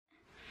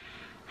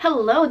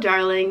Hello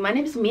darling, my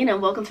name is Mina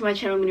and welcome to my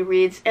channel Mina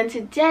Reads, and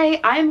today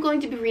I am going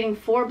to be reading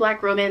 4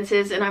 black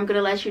romances and I'm going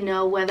to let you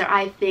know whether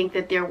I think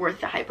that they're worth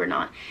the hype or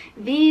not.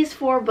 These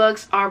 4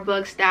 books are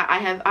books that I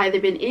have either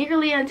been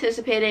eagerly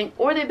anticipating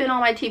or they've been on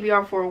my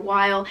TBR for a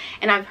while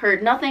and I've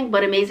heard nothing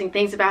but amazing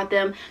things about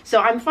them. So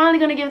I'm finally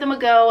going to give them a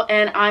go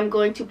and I'm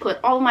going to put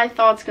all of my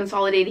thoughts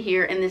consolidated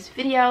here in this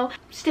video.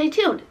 Stay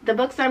tuned. The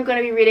books that I'm going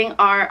to be reading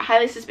are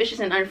Highly Suspicious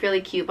and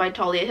Unfairly Cute by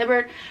Talia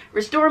Hibbert,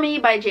 Restore Me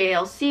by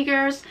J.L.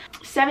 Seegers,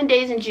 7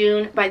 Days in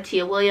June by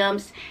Tia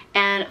Williams,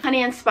 and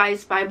Honey and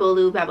Spice by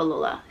Bolu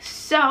Babalola.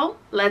 So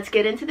let's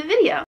get into the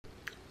video.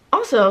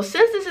 Also,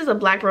 since this is a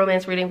black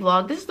romance reading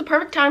vlog, this is the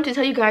perfect time to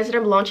tell you guys that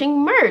I'm launching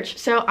merch.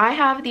 So I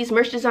have these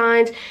merch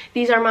designs.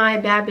 These are my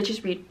Bad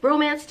Bitches Read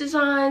Romance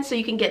designs. So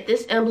you can get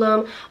this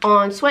emblem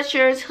on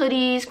sweatshirts,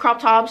 hoodies, crop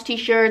tops,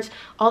 t-shirts,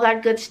 all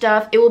that good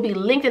stuff. It will be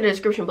linked in the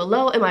description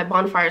below in my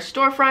Bonfire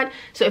storefront.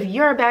 So if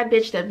you're a bad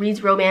bitch that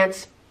reads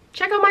romance,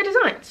 check out my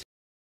designs.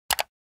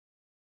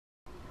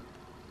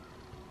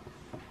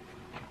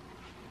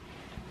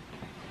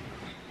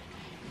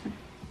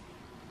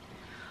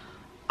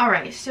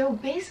 Alright, so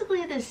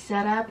basically the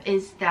setup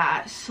is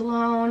that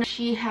Sloane,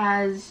 she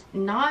has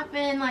not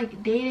been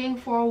like dating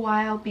for a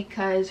while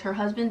because her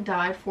husband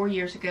died 4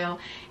 years ago,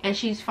 and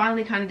she's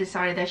finally kind of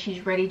decided that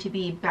she's ready to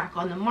be back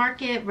on the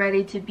market,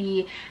 ready to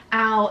be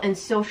out and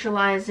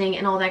socializing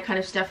and all that kind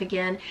of stuff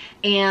again.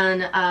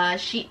 And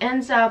she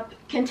ends up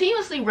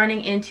continuously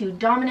running into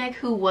Dominic,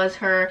 who was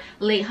her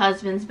late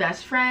husband's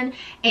best friend.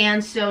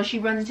 And so she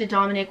runs into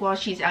Dominic while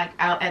she's out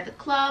at the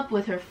club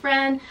with her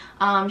friend.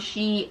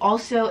 She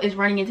also is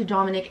running into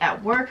Dominic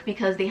at work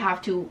because they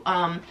have to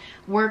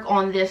work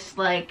on this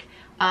like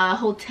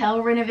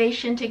hotel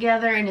renovation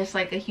together, and it's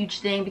like a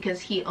huge thing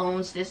because he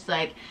owns this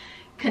like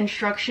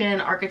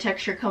construction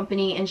architecture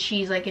company and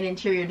she's like an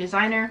interior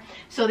designer.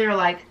 So they're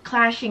like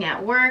clashing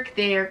at work,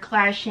 they're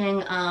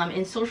clashing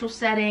in social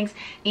settings,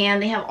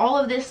 and they have all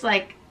of this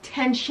like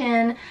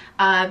tension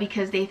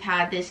because they've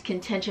had this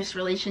contentious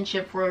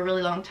relationship for a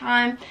really long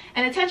time,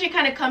 and the tension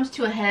kind of comes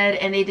to a head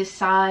and they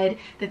decide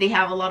that they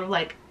have a lot of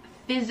like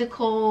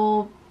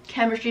physical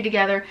chemistry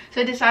together, so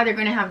they decide they're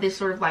going to have this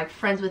sort of like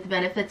friends with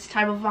benefits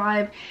type of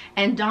vibe.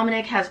 And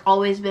Dominic has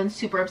always been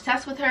super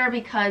obsessed with her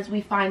because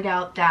we find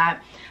out that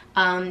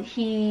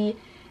he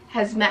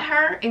has met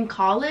her in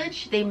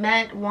college. They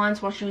met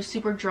once while she was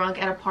super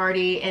drunk at a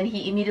party, and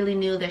he immediately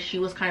knew that she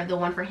was kind of the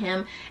one for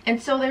him.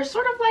 And so there's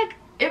sort of like,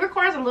 it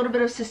requires a little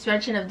bit of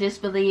suspension of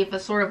disbelief, a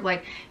sort of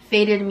like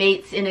fated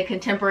mates in a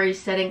contemporary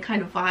setting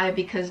kind of vibe,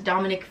 because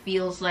Dominic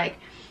feels like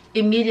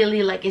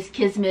immediately like it's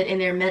kismet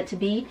and they're meant to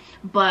be,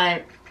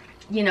 but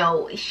you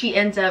know, she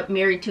ends up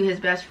married to his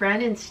best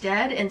friend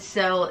instead. And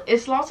so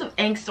it's lots of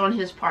angst on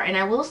his part. And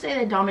I will say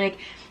that Dominic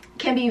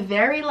can be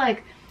very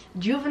like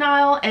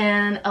juvenile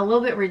and a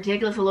little bit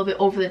ridiculous, a little bit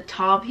over the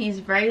top. He's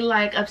very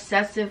like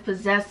obsessive,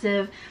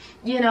 possessive.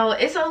 You know,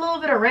 it's a little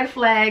bit of red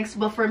flags,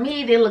 but for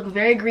me they look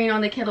very green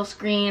on the Kindle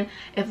screen.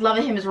 If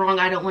loving him is wrong,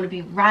 I don't want to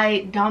be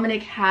right.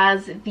 Dominic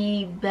has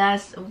the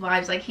best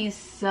vibes. Like he's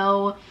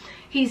so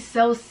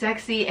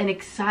sexy and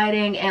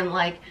exciting, and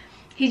like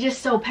he's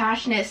just so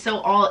passionate, so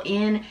all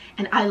in,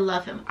 and I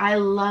love him. I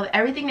love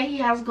everything that he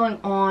has going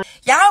on.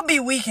 Y'all be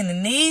weak in the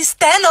knees.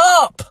 Stand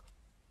up!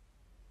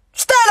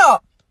 Stand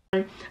up!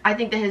 I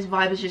think that his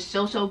vibe is just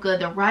so good.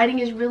 The writing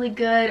is really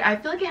good. I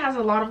feel like it has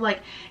a lot of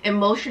like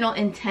emotional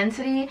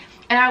intensity,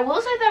 and I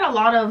will say that a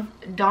lot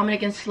of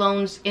Dominic and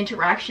Sloane's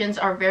interactions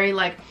are very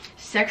like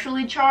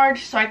sexually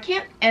charged, so I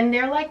can't, and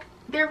they're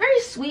very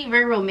sweet,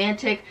 very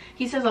romantic.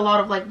 He says a lot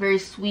of like very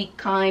sweet,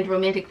 kind,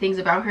 romantic things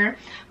about her,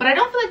 but I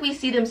don't feel like we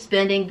see them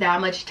spending that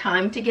much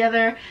time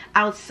together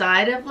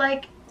outside of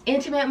like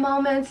intimate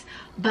moments.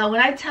 But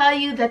when I tell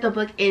you that the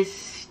book is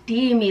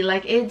steamy,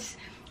 like it's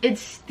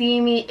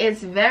steamy,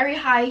 it's very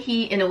high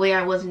heat in a way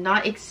I was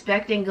not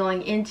expecting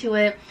going into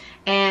it.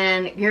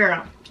 And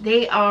girl,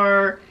 they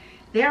are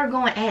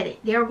going at it.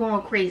 They're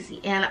going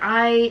crazy, and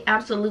I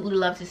absolutely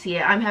love to see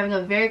it. I'm having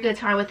a very good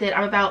time with it.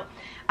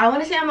 I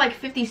want to say I'm like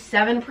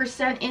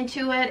 57%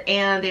 into it,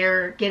 and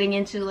they're getting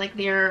into like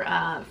their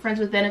friends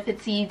with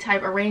benefits-y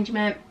type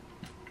arrangement,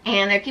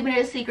 and they're keeping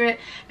it a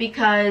secret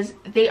because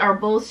they are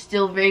both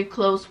still very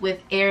close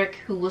with Eric,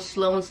 who was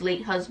Sloane's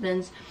late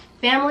husband's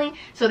family.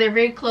 So they're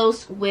very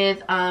close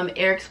with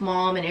Eric's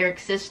mom and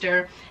Eric's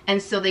sister,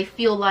 and so they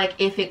feel like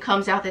if it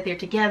comes out that they're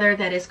together,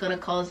 that it's going to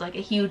cause like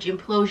a huge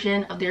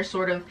implosion of their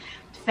sort of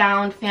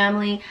found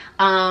family.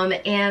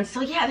 And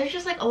so yeah, there's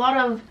just like a lot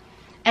of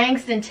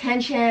angst and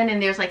tension,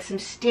 and there's like some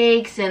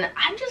stakes, and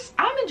I'm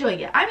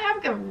enjoying it. I'm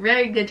having a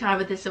very good time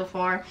with this so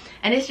far,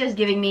 and it's just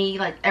giving me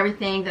like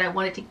everything that I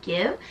wanted to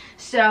give.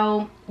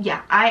 So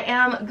yeah, I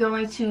am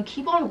going to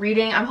keep on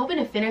reading. I'm hoping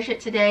to finish it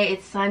today.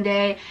 It's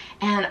Sunday,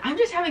 and I'm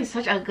just having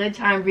such a good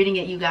time reading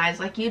it, you guys.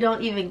 Like, you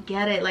don't even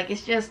get it. Like,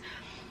 it's just,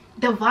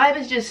 the vibe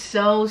is just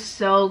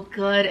so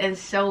good and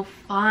so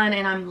fun,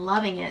 and I'm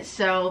loving it.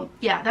 So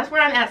yeah, that's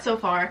where I'm at so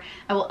far.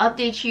 I will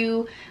update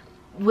you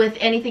with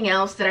anything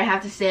else that I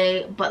have to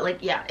say, but like,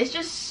 yeah, it's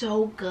just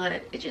so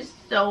good. It's just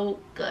so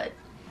good.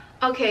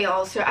 Okay,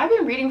 y'all, so I've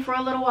been reading for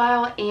a little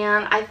while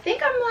and I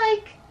think I'm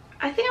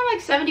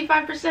like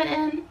 75%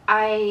 in.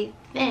 I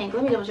think,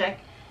 let me double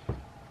check.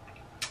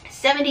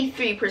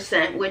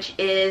 73%, which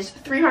is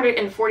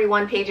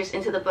 341 pages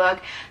into the book.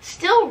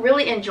 Still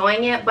really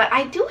enjoying it, but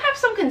I do have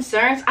some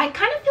concerns. I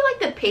kind of feel like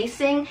the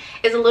pacing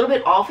is a little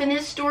bit off in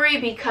this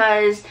story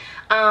because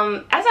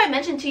as I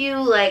mentioned to you,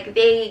 like,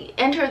 they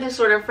enter this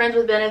sort of friends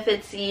with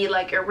benefits-y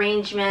like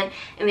arrangement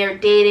and they're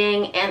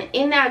dating, and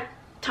in that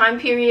time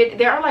period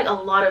there are like a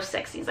lot of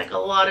sex scenes, and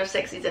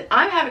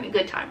I'm having a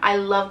good time. I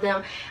love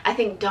them. I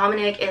think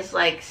Dominic is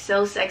like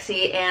so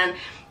sexy, and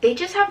they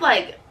just have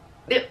like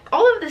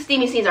all of the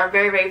steamy scenes are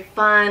very, very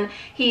fun.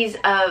 He's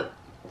a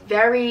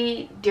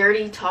very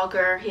dirty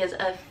talker. He has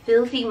a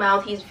filthy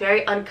mouth. He's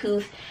very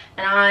uncouth,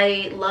 and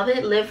I love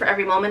it. Live for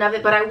every moment of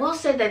it. But I will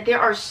say that there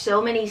are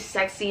so many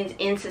sex scenes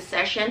in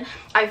succession.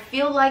 I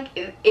feel like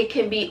it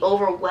can be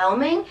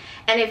overwhelming,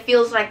 and it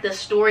feels like the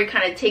story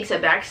kind of takes a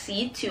back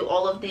seat to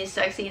all of these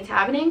sex scenes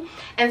happening.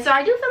 And so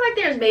I do feel like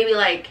there's maybe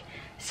like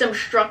some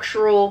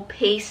structural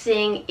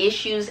pacing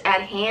issues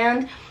at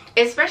hand,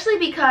 especially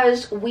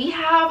because we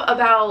have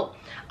about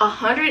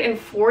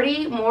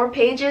 140 more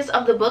pages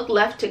of the book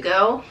left to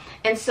go.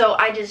 And so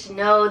I just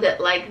know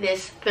that like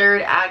this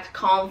third act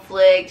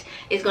conflict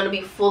is going to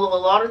be full of a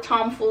lot of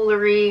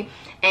tomfoolery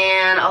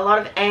and a lot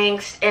of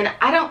angst, and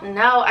I don't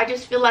know, I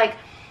just feel like,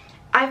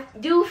 I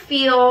do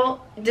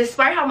feel,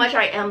 despite how much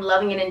I am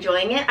loving and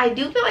enjoying it, I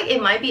do feel like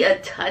it might be a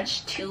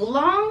touch too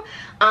long.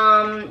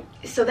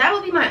 So that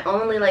would be my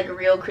only like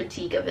real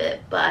critique of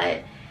it,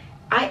 but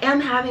I am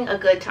having a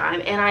good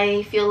time, and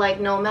I feel like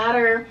no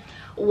matter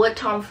what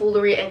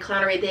tomfoolery and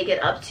clownery they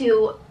get up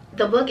to,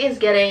 the book is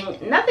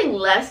getting nothing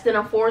less than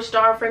a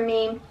 4-star from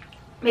me,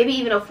 maybe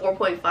even a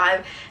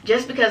 4.5,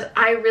 just because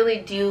I really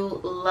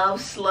do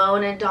love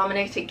Sloane and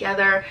Dominic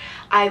together.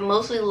 I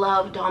mostly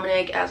love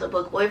Dominic as a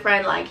book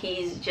boyfriend. Like,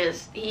 he's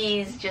just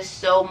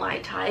so my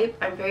type.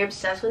 I'm very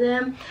obsessed with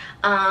him,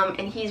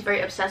 and he's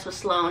very obsessed with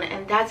Sloane,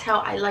 and that's how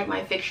I like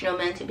my fictional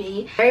men to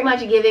be. Very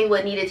much giving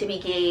what needed to be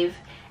gave,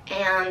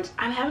 and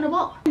I'm having a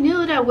ball. I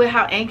knew that with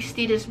how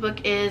angsty this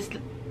book is,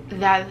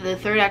 that the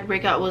third act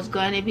breakup was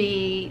going to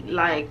be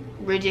like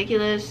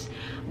ridiculous,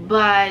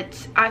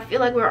 but I feel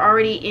like we're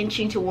already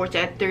inching towards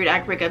that third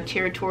act breakup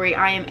territory.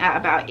 I am at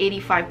about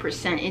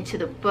 85% into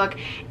the book,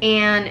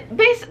 and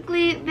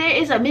basically there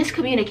is a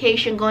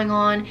miscommunication going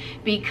on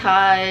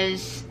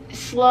because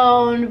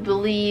Sloane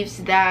believes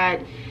that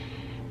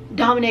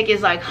Dominic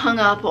is like hung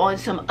up on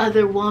some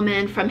other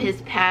woman from his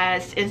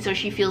past, and so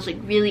she feels like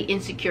really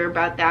insecure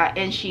about that,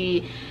 and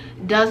she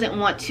doesn't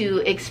want to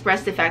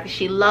express the fact that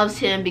she loves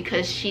him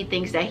because she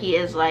thinks that he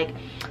is like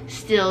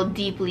still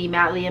deeply,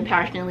 madly, and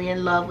passionately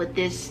in love with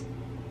this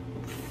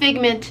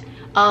figment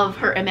of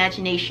her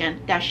imagination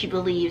that she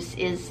believes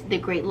is the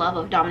great love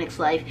of Dominic's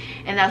life,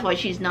 and that's why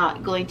she's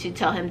not going to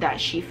tell him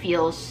that she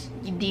feels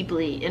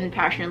deeply and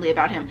passionately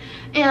about him.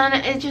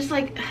 And it's just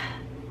like,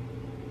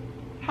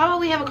 how about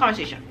we have a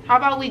conversation? How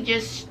about we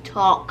just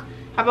talk?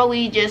 How about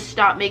we just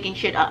stop making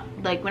shit up?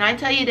 Like, when I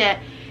tell you that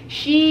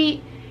she's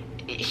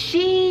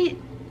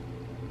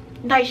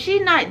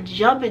not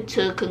jumping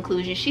to a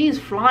conclusion, she's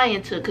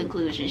flying to a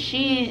conclusion.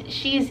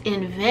 She's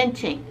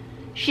inventing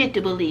shit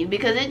to believe,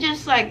 because it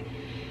just like,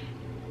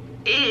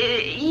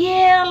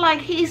 yeah, like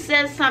he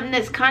says something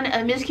that's kind of a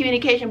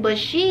miscommunication, but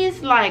she's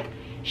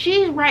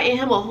writing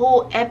him a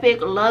whole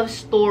epic love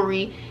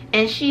story,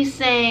 and she's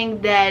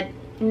saying that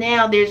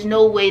now there's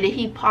no way that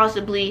he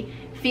possibly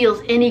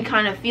feels any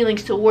kind of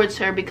feelings towards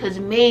her because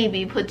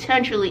maybe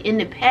potentially in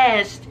the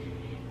past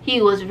he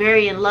was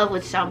very in love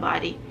with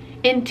somebody.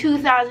 In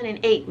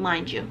 2008,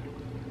 mind you.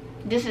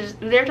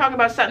 They're talking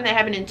about something that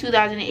happened in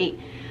 2008.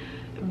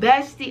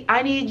 Bestie,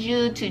 I need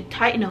you to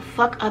tighten the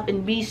fuck up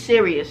and be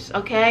serious,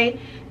 okay?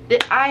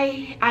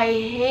 I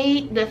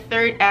hate the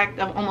third act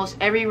of almost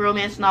every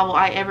romance novel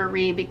I ever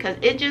read, because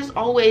it just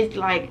always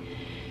like,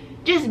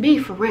 just be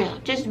for real.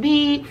 Just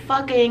be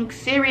fucking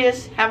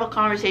serious. Have a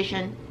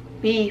conversation.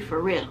 Be for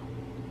real.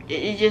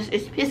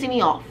 It's pissing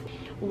me off.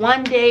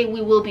 One day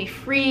we will be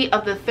free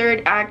of the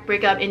third act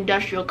breakup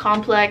industrial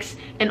complex,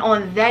 and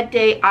on that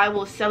day I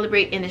will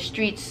celebrate in the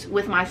streets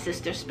with my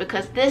sisters,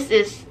 because this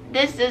is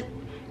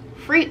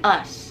free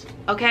us,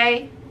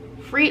 okay?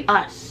 Free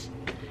us.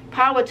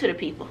 Power to the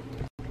people.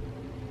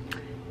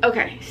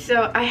 Okay,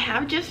 so I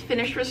have just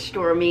finished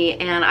Restore Me,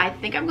 and I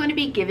think I'm going to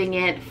be giving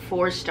it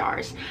 4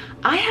 stars.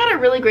 I had a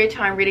really great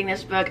time reading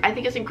this book. I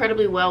think it's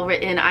incredibly well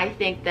written. I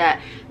think that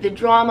the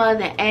drama,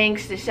 the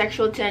angst, the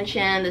sexual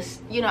tension,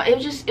 this, you know, it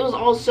was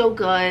all so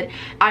good.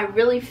 I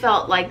really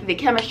felt like the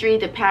chemistry,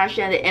 the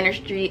passion, the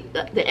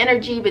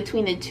energy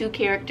between the two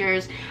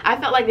characters. I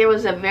felt like there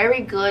was a very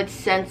good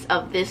sense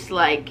of this,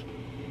 like,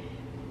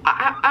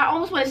 I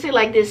almost want to say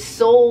like this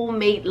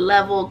soulmate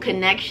level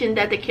connection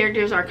that the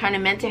characters are kind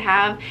of meant to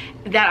have,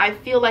 that I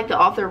feel like the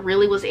author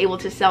really was able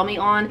to sell me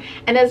on.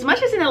 And as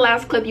much as in the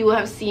last clip you will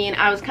have seen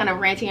I was kind of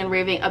ranting and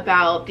raving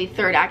about the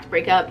third act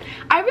breakup,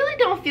 I really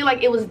don't feel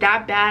like it was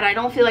that bad. I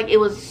don't feel like it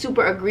was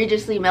super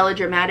egregiously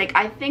melodramatic.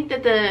 I think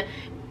that the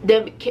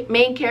the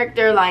main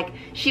character, like,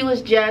 she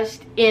was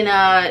just in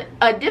a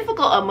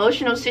difficult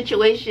emotional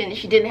situation.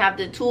 She didn't have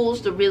the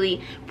tools to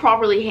really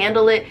properly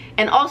handle it.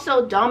 And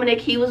also Dominic,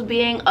 he was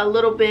being a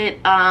little bit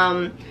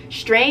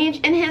strange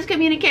in his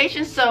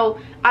communication. So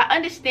I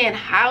understand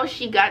how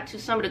she got to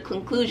some of the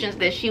conclusions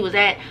that she was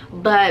at,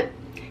 but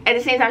at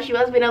the same time, she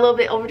was being a little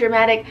bit over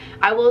dramatic.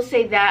 I will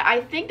say that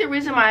I think the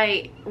reason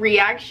my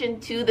reaction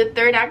to the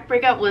third act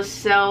breakup was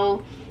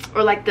so,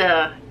 or like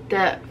the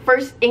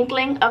first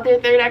inkling of their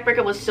third act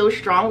breakup was so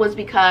strong, was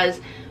because,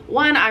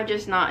 one, I'm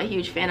just not a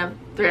huge fan of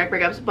third act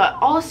breakups, but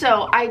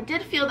also I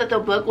did feel that the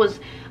book was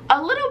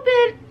a little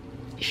bit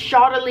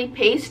shoddily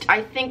paced.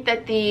 I think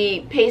that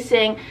the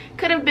pacing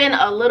could have been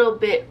a little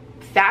bit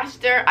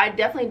faster. I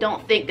definitely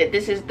don't think that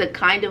this is the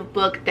kind of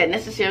book that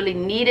necessarily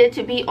needed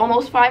to be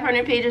almost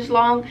 500 pages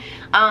long.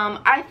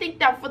 I think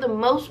that for the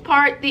most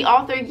part the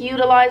author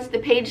utilized the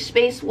page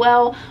space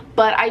well,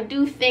 but I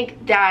do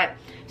think that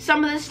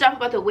some of the stuff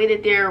about the way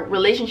that their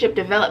relationship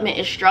development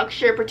is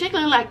structured,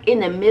 particularly like in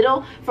the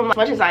middle, from as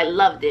much as I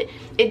loved it,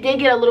 it did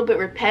get a little bit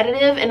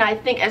repetitive. And I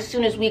think as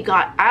soon as we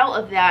got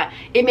out of that,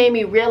 it made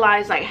me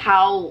realize like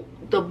how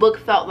the book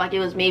felt like it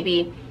was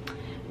maybe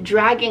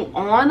dragging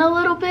on a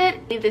little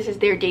bit. This is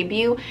their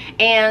debut,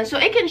 and so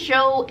it can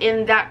show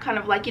in that kind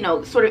of like, you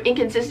know, sort of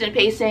inconsistent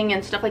pacing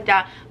and stuff like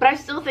that, but I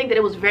still think that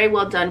it was very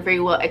well done, very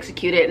well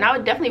executed, and I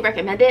would definitely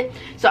recommend it.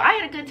 So I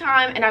had a good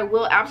time, and I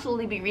will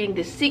absolutely be reading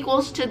the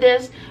sequels to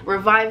this,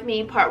 Revive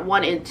Me Part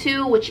 1 and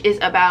 2, which is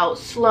about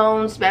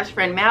Sloane's best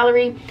friend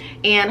Mallory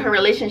and her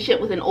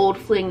relationship with an old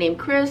fling named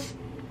Chris.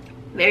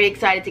 Very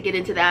excited to get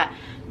into that.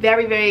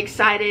 Very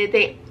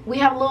excited. We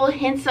have little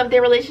hints of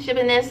their relationship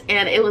in this,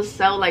 and it was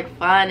so like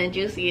fun and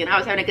juicy, and I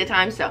was having a good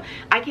time, so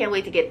I can't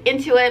wait to get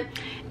into it.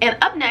 And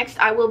up next,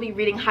 I will be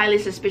reading Highly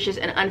Suspicious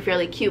and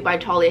Unfairly Cute by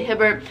Talia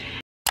Hibbert.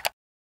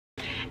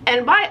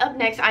 And by up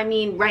next, I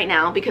mean right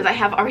now, because I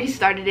have already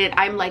started it.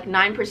 I'm like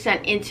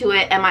 9% into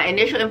it, and my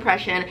initial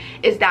impression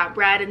is that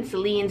Brad and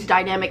Celine's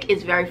dynamic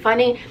is very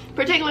funny.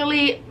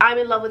 Particularly, I'm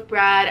in love with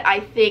Brad. I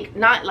think,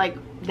 not like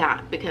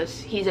that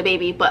because he's a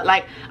baby, but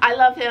like I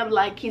love him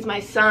like he's my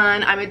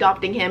son. I'm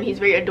adopting him. He's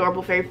very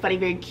adorable, very funny,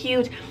 very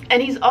cute,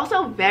 and he's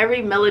also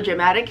very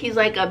melodramatic. He's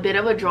like a bit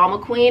of a drama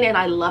queen, and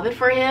I love it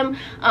for him.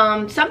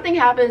 Something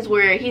happens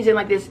where he's in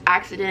like this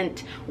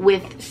accident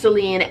with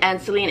Celine, and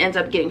Celine ends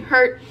up getting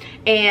hurt,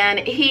 and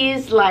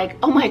he's like,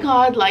 oh my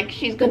god, like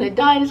she's gonna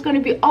die and it's gonna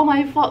be all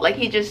my fault. Like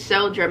he's just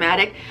so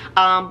dramatic,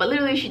 but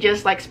literally she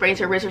just like sprains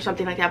her wrist or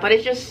something like that. But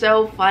it's just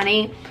so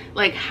funny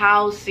like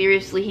how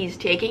seriously he's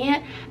taking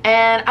it,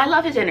 and I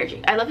love his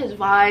energy. I love his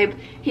vibe.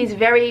 He's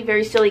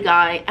very silly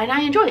guy, and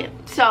I enjoy it.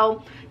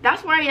 So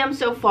that's where I am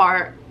so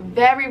far.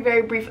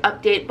 Very brief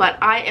update, but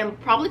I am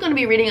probably going to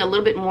be reading a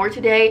little bit more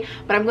today,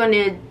 but I'm going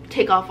to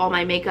take off all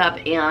my makeup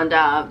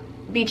and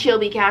be chill,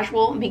 be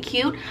casual, be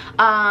cute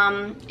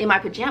in my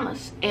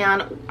pajamas,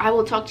 and I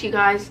will talk to you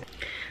guys.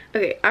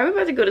 Okay, I'm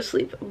about to go to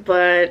sleep,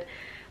 but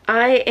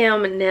I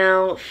am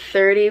now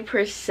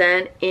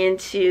 30%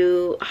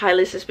 into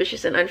Highly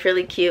Suspicious and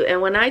Unfairly Cute,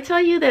 and when I tell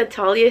you that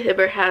Talia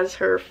Hibbert has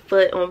her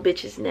foot on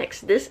bitches'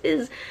 necks,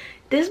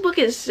 this book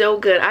is so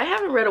good. I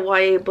haven't read a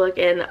YA book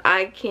and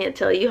I can't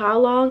tell you how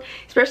long,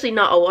 especially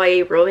not a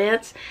YA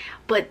romance,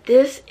 but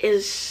this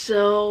is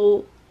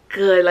so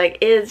good. Like,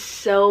 it's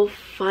so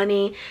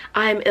funny.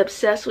 I'm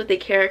obsessed with the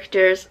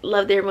characters,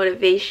 love their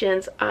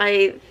motivations.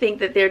 I think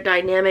that their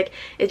dynamic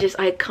is just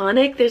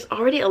iconic. There's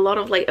already a lot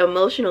of like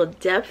emotional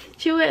depth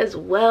to it as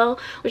well,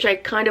 which I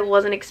kind of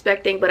wasn't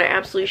expecting, but I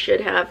absolutely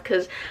should have,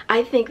 because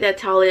I think that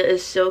Talia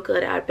is so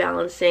good at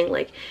balancing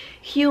like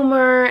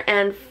humor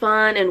and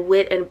fun and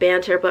wit and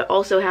banter, but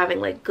also having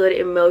like good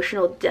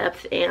emotional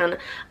depth and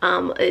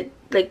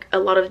like a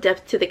lot of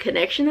depth to the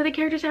connection that the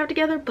characters have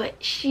together.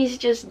 But she's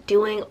just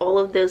doing all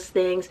of those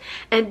things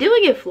and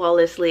doing it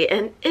flawlessly,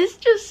 and it's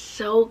just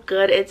so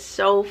good. It's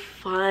so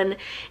fun,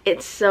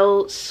 it's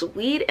so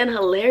sweet and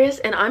hilarious,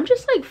 and I'm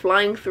just like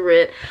flying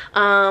through it.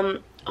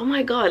 Oh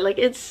my god, like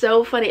it's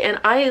so funny, and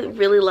I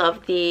really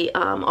love the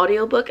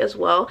audiobook as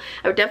well.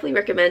 I would definitely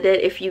recommend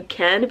it if you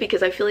can,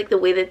 because I feel like the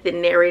way that the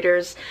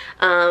narrators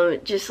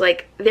just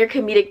like their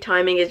comedic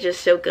timing is just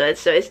so good.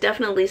 So it's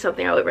definitely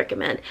something I would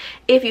recommend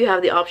if you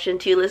have the option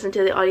to listen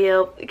to the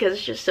audio, because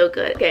it's just so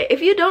good. Okay,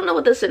 if you don't know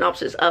what the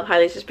synopsis of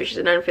Highly Suspicious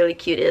and Unfairly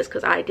Cute is,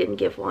 because I didn't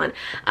give one,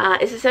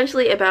 it's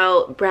essentially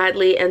about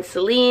Bradley and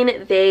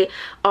Celine. They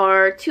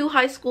are two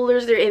high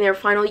schoolers. They're in their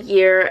final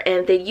year,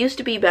 and they used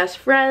to be best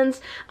friends,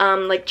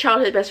 like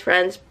childhood best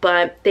friends,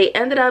 but they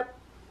ended up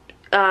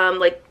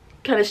like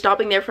kind of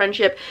stopping their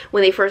friendship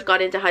when they first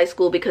got into high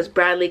school, because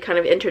Bradley kind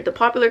of entered the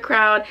popular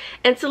crowd,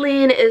 and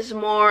Celine is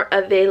more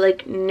of a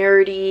like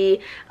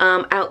nerdy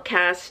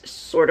outcast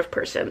sort of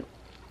person.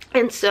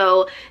 And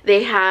so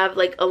they have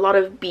like a lot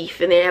of beef,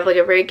 and they have like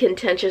a very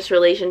contentious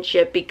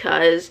relationship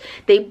because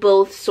they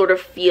both sort of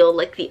feel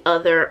like the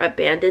other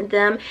abandoned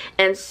them,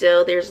 and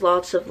so there's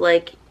lots of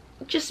like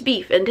just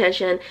beef and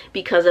tension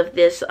because of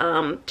this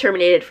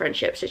terminated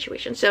friendship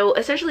situation. So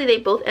essentially they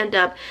both end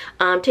up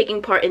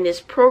taking part in this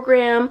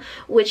program,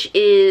 which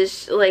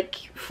is like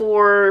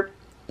for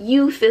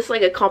youth. It's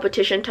like a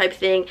competition type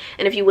thing,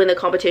 and if you win the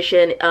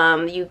competition,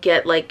 you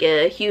get like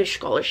a huge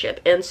scholarship.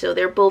 And so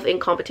they're both in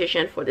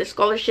competition for this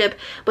scholarship,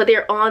 but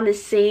they're on the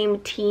same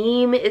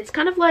team. It's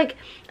kind of like,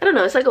 I don't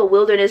know, it's like a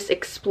wilderness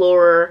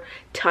explorer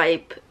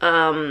type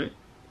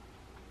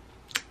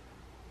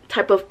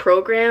of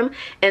program.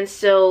 And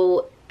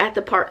so at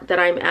the part that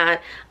I'm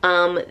at,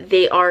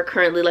 they are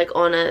currently like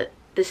on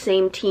the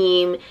same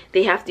team.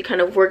 They have to kind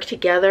of work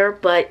together,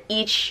 but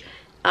each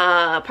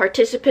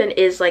participant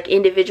is like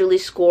individually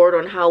scored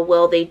on how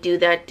well they do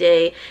that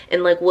day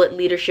and like what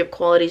leadership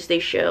qualities they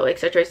show,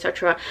 etc,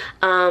 etc.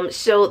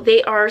 So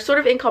they are sort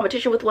of in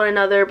competition with one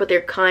another, but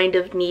they're kind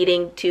of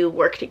needing to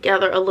work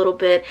together a little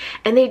bit.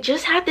 And they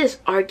just had this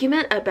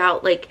argument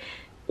about like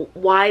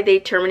why they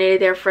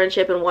terminated their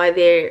friendship and why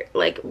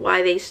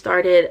they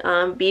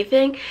started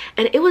beefing,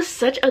 and it was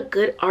such a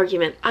good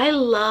argument. I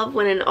love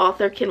when an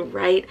author can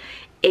write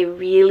a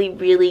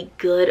really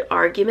good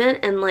argument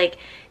and like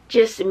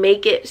just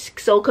make it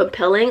so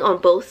compelling on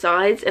both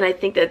sides. And I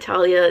think that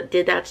Talia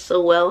did that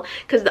so well,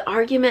 because the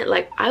argument,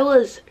 like, I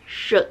was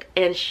shook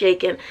and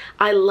shaken.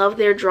 I love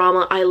their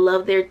drama, I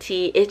love their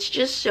tea, it's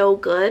just so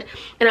good.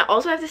 And I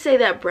also have to say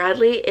that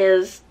Bradley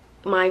is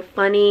my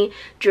funny,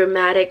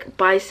 dramatic,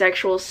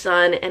 bisexual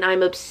son, and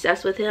I'm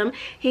obsessed with him.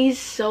 He's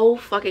so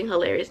fucking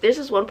hilarious. There's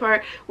this one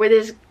part where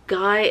this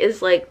guy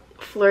is like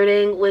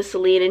flirting with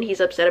Celine and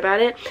he's upset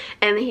about it,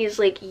 and he's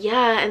like,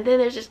 yeah, and then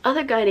there's this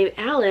other guy named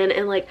Alan,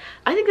 and like,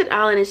 I think that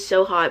Alan is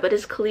so hot, but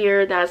it's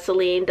clear that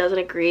Celine doesn't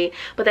agree,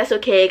 but that's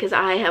okay because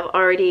I have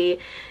already,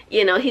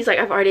 you know, he's like,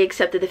 I've already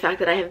accepted the fact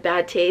that I have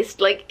bad taste.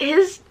 Like,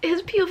 his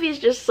POV is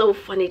just so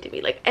funny to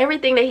me. Like,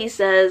 everything that he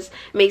says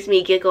makes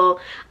me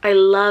giggle. I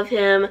love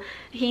him.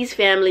 He's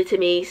family to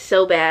me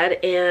so bad,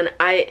 and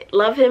I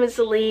love him and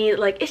Celine.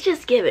 Like, it's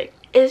just giving.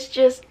 It's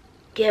just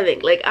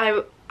giving. Like,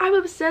 I'm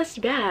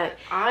obsessed bad.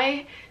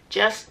 I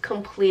just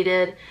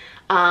completed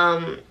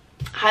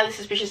Highly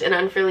Suspicious and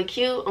Unfairly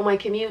Cute on my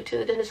commute to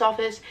the dentist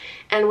office,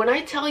 and when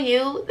I tell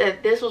you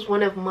that this was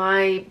one of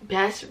my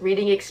best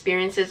reading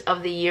experiences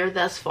of the year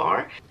thus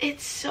far,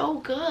 it's so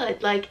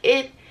good. Like,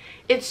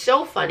 it's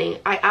so funny.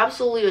 I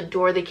absolutely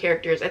adore the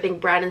characters. I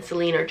think Brad and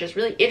Celine are just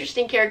really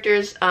interesting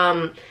characters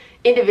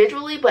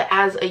individually, but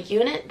as a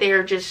unit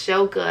they're just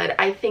so good.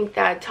 I think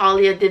that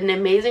Talia did an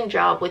amazing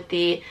job with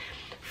the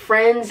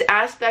friends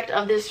aspect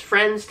of this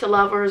friends to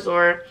lovers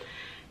or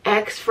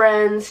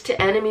ex-friends to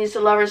enemies to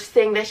lovers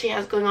thing that she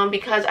has going on,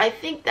 because I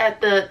think that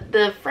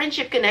the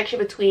friendship connection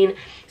between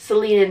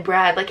Celine and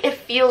Brad, like, it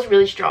feels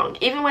really strong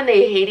even when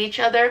they hate each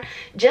other.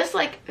 Just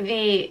like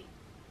the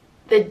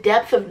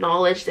depth of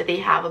knowledge that they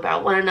have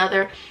about one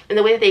another and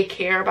the way that they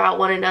care about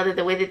one another,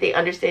 the way that they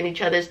understand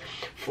each other's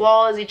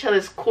flaws, each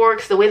other's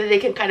quirks, the way that they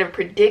can kind of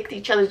predict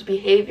each other's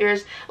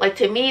behaviors. Like,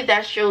 to me,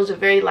 that shows a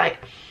very like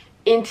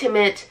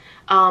intimate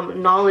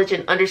knowledge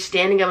and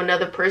understanding of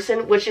another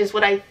person, which is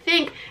what I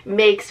think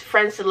makes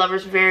friends to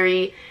lovers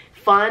very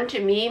fun to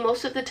me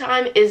most of the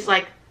time, is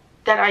like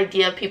that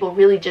idea of people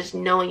really just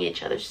knowing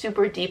each other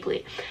super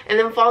deeply and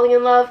then falling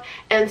in love.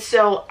 And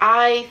so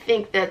I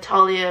think that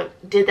Talia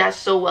did that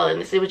so well in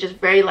this. It was just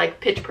very like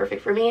pitch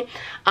perfect for me.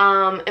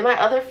 And my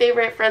other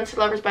favorite Friends to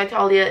Lovers by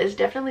Talia is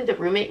definitely The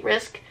Roommate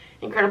Risk.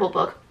 Incredible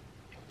book.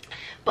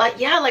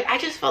 But yeah, like, I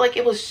just felt like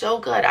it was so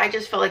good. I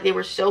just felt like they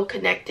were so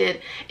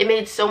connected. It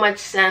made so much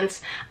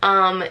sense.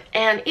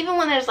 And even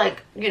when there's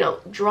like, you know,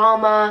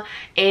 drama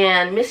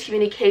and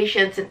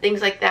miscommunications and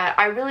things like that,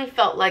 I really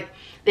felt like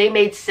they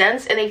made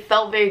sense and they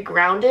felt very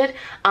grounded.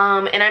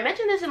 And I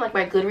mentioned this in like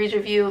my Goodreads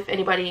review. If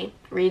anybody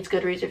reads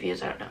Goodreads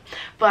reviews, I don't know,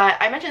 but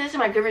I mentioned this in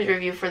my Goodreads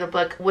review for the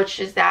book, which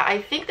is that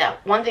I think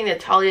that one thing that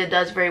Talia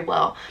does very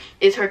well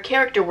is her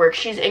character work.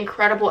 She's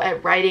incredible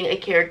at writing a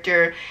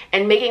character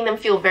and making them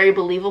feel very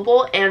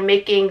believable and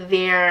making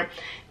their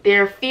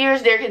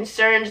fears, their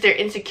concerns, their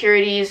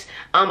insecurities,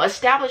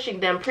 establishing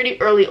them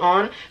pretty early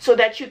on so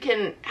that you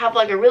can have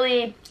like a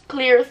really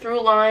clear through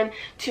line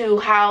to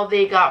how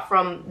they got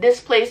from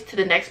this place to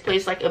the next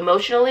place, like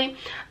emotionally,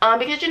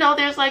 because, you know,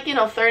 there's like, you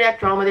know, third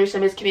act drama, there's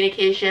some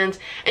miscommunications,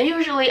 and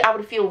usually I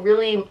would feel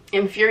really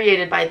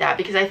infuriated by that,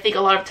 because I think a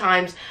lot of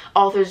times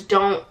authors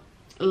don't,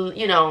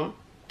 you know,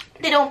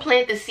 they don't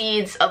plant the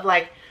seeds of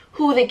like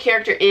who the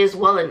character is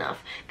well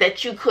enough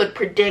that you could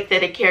predict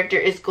that a character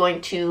is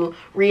going to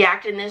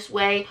react in this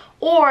way,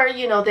 or,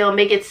 you know, they'll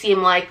make it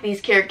seem like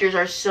these characters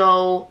are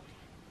so,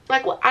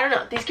 like, well, I don't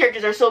know, these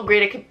characters are so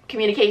great at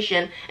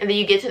communication, and then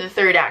you get to the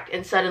third act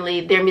and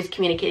suddenly they're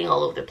miscommunicating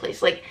all over the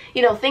place. Like,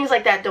 you know, things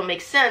like that don't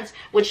make sense,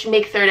 which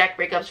make third act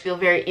breakups feel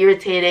very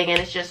irritating, and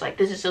it's just like,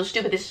 this is so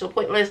stupid, this is so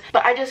pointless.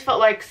 But I just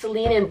felt like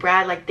Celine and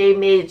Brad, like, they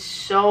made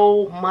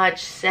so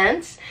much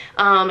sense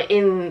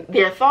in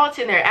their thoughts,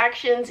 in their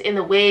actions, in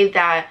the way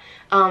that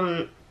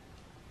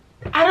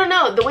I don't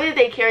know, the way that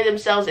they carry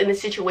themselves in the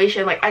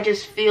situation. Like, I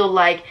just feel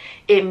like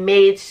it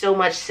made so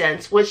much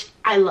sense, which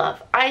I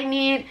love. I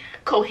need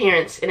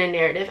coherence in a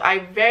narrative. I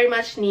very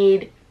much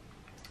need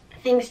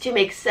things to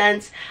make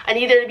sense. I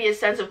need there to be a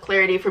sense of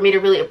clarity for me to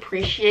really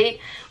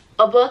appreciate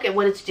a book and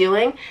what it's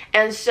doing.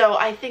 And so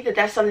I think that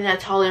that's something that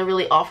Talia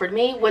really offered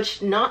me,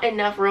 which not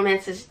enough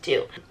romances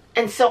do.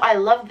 And so I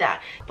loved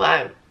that.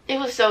 But it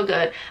was so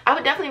good. I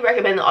would definitely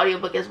recommend the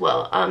audiobook as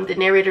well. The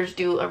narrators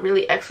do a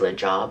really excellent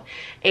job,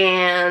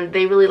 and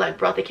they really like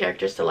brought the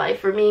characters to life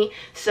for me.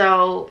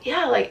 So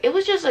yeah, like it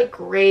was just a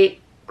great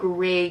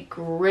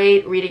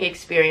reading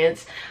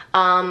experience.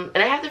 And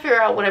I have to figure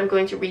out what I'm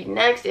going to read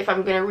next, if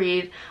I'm going to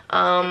read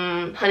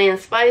Honey and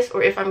Spice,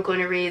 or if I'm going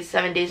to read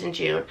 7 Days in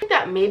June. I think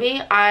that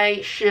maybe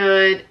I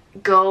should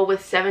go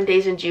with 7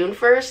 Days in June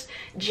first,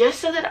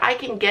 just so that I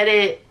can get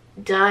it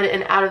done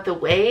and out of the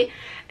way,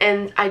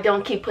 and I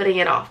don't keep putting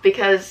it off.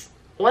 Because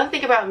one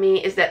thing about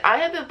me is that I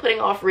have been putting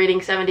off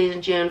reading 7 Days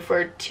in June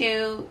for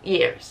 2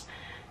 years.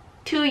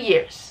 2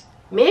 years,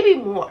 maybe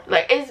more.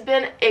 Like, it's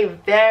been a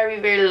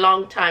very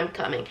long time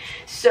coming.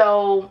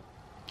 So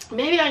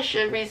maybe I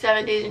should read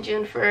 7 Days in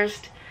June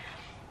first.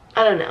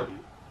 I don't know.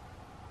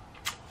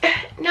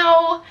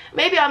 No,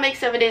 maybe I'll make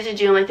 7 Days in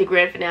June like the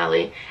grand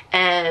finale,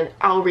 and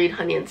I'll read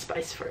Honey and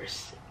Spice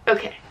first.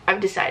 Okay,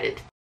 I've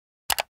decided.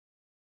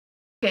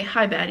 Okay,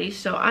 hi baddies.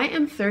 So I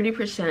am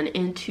 30%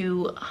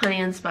 into Honey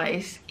and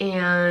Spice,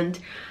 and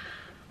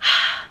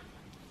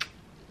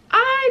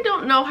I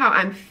don't know how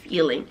I'm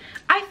feeling.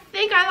 I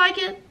think I like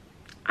it.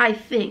 I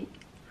think.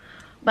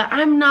 But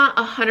I'm not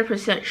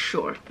 100%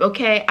 sure,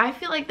 okay? I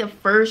feel like the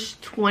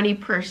first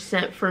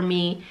 20% for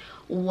me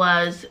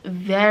was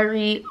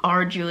very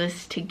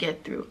arduous to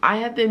get through. I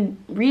have been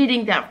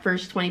reading that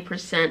first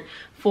 20%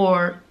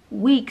 for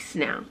weeks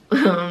now.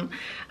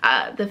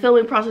 The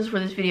filming process for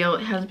this video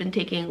has been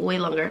taking way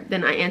longer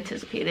than I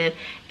anticipated,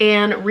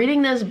 and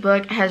reading this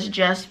book has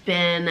just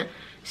been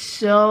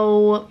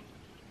so,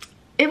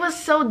 it was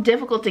so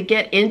difficult to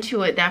get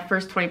into it, that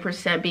first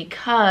 20%,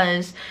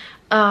 because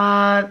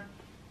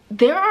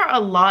there are a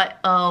lot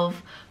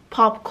of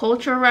pop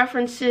culture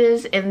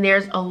references, and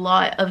there's a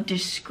lot of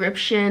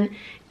description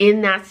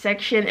in that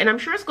section, and I'm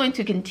sure it's going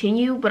to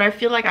continue, but I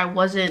feel like I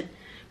wasn't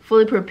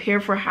fully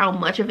prepared for how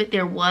much of it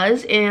there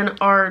was. And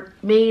our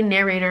main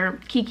narrator,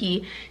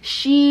 Kiki,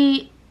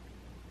 she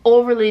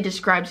overly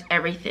describes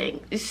everything.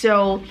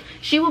 So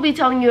she will be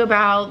telling you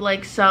about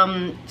like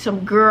some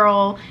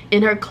girl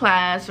in her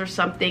class or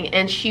something,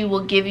 and she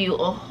will give you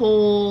a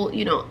whole,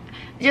 you know,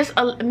 just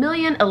a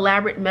million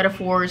elaborate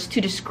metaphors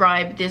to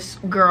describe this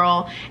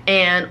girl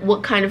and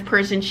what kind of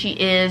person she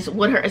is,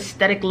 what her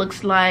aesthetic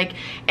looks like,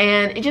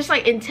 and it just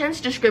like intense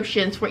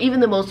descriptions for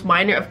even the most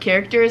minor of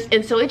characters.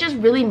 And so it just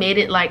really made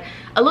it like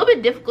a little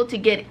bit difficult to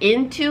get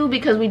into,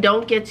 because we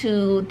don't get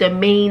to the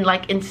main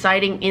like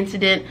inciting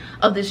incident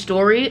of the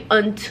story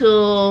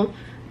until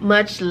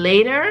much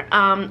later,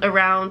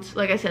 around,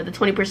 like I said, the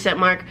 20%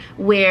 mark,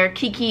 where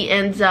Kiki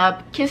ends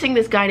up kissing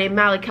this guy named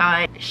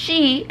Malachi.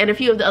 She and a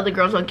few of the other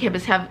girls on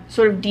campus have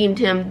sort of deemed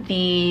him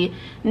the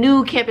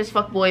new campus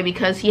fuckboy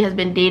because he has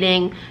been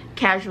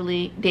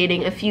casually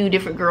dating a few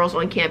different girls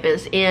on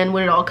campus. And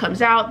when it all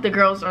comes out, the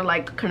girls are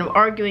like kind of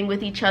arguing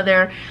with each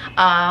other,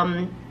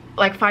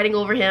 like fighting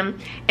over him.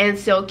 And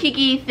so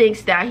Kiki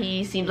thinks that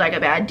he seems like a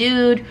bad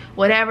dude,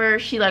 whatever.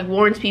 She like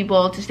warns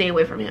people to stay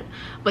away from him.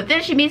 But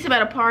then she meets him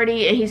at a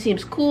party and he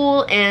seems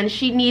cool, and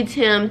she needs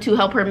him to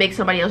help her make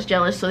somebody else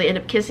jealous, so they end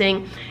up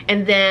kissing.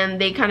 And then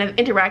they kind of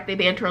interact, they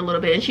banter a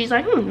little bit, and she's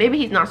like, maybe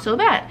he's not so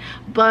bad.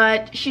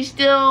 But she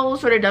still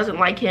sort of doesn't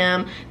like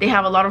him. They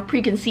have a lot of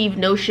preconceived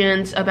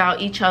notions about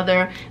each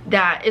other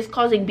that is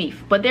causing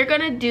beef. But they're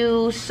gonna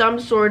do some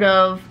sort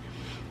of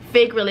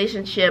fake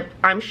relationship,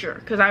 I'm sure,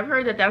 because I've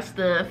heard that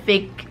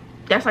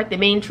that's like the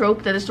main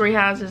trope that the story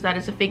has, is that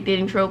it's a fake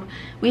dating trope.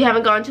 We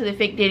haven't gone to the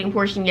fake dating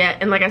portion yet,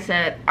 and like I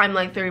said, I'm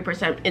like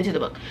 30% into the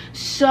book.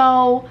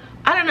 So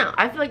I don't know,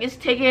 I feel like it's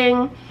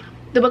taking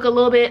the book a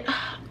little bit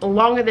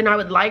longer than I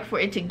would like for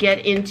it to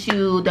get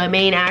into the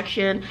main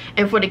action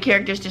and for the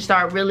characters to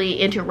start really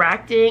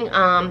interacting.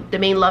 The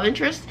main love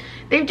interest,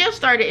 they've just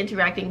started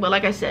interacting, but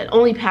like I said,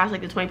 only past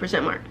like the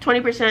 20% mark.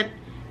 20%,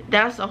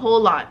 that's a whole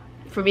lot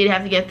for me to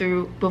have to get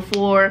through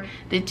before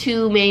the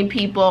two main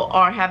people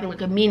are having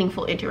like a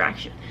meaningful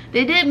interaction.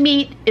 They did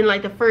meet in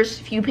like the first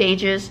few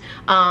pages,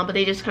 but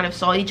they just kind of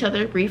saw each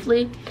other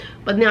briefly,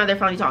 but now they're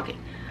finally talking.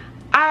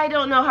 I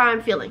don't know how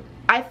I'm feeling.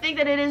 I think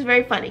that it is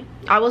very funny.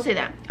 I will say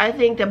that. I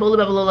think that Bolu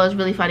Babalola is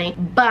really funny,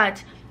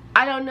 but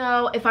I don't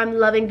know if I'm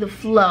loving the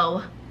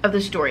flow of the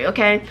story,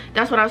 okay?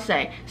 That's what I'll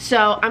say.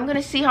 So I'm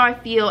gonna see how I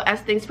feel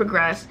as things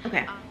progress.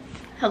 Okay,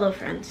 hello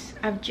friends.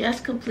 I've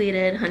just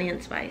completed Honey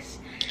and Spice.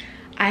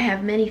 I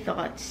have many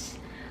thoughts.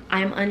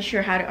 I'm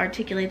unsure how to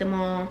articulate them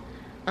all.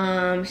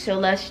 So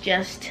let's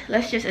just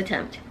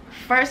attempt.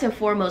 First and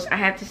foremost, I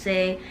have to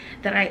say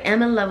that I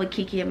am in love with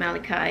Kiki and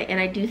Malachi, and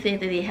I do think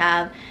that they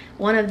have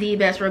one of the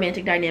best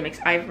romantic dynamics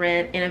I've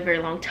read in a very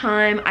long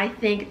time. I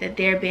think that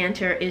their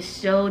banter is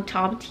so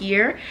top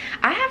tier.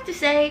 I have to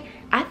say,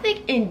 I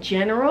think in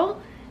general,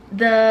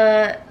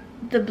 the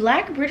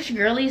Black British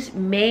girlies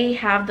may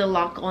have the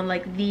lock on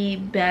like the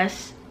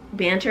best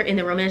banter in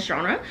the romance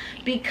genre,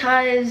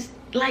 because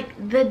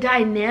like the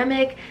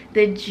dynamic,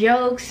 the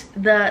jokes,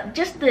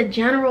 just the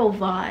general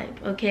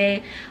vibe,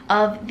 okay,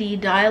 of the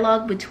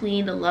dialogue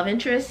between the love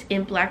interests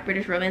in Black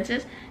British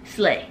romances,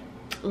 slay.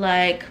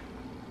 Like,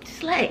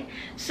 slay.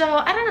 So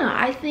I don't know,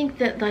 I think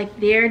that like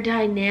their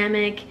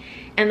dynamic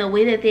and the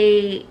way that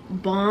they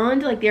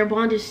bond, like their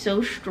bond is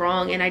so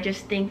strong, and I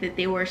just think that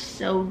they were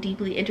so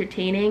deeply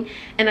entertaining.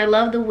 And I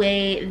love the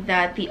way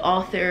that the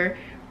author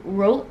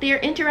wrote their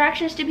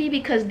interactions to be,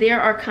 because there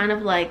are kind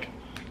of like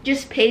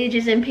just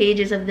pages and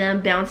pages of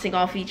them bouncing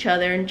off each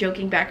other and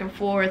joking back and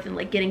forth and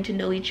like getting to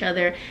know each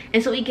other.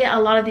 And so we get a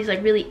lot of these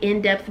like really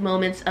in-depth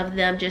moments of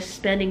them just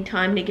spending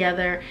time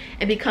together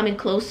and becoming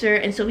closer.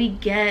 And so we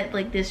get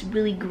like this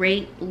really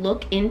great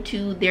look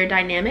into their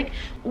dynamic,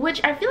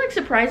 which I feel like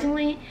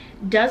surprisingly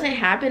doesn't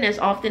happen as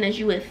often as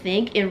you would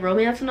think in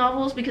romance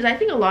novels, because I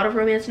think a lot of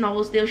romance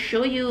novels, they'll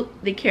show you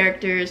the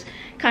characters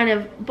kind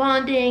of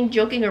bonding,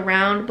 joking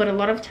around, but a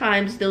lot of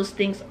times those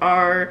things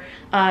are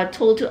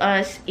told to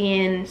us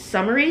in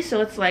summary.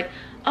 So it's like,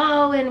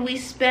 oh, and we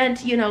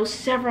spent, you know,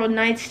 several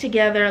nights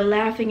together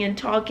laughing and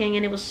talking,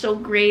 and it was so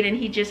great, and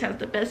he just has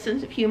the best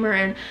sense of humor,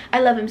 and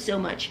I love him so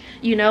much,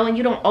 you know. And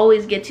you don't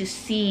always get to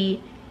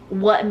see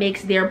what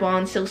makes their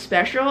bond so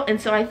special. And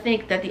so I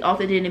think that the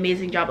author did an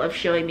amazing job of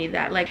showing me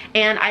that. Like,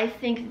 and I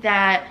think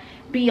that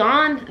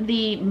beyond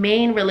the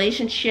main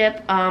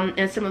relationship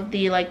and some of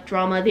the like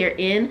drama they're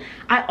in,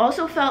 I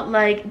also felt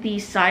like the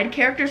side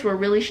characters were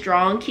really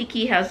strong.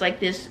 Kiki has like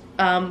this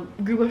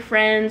group of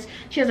friends.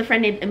 She has a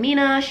friend named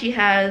Amina, she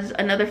has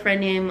another friend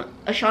named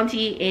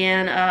Ashanti,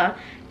 and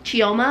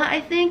Chioma,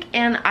 I think.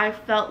 And I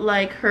felt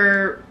like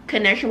her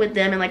connection with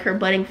them and like her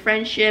budding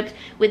friendships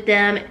with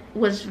them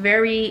was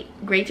very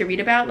great to read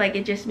about. Like,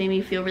 it just made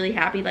me feel really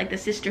happy, like the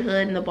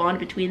sisterhood and the bond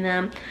between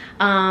them.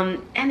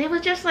 And it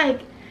was just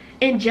like,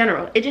 in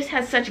general, it just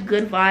has such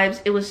good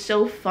vibes. It was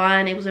so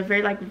fun. It was a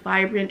very like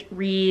vibrant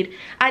read.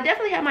 I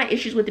definitely had my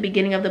issues with the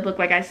beginning of the book.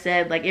 Like I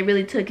said, like it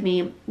really took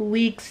me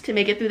weeks to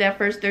make it through that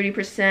first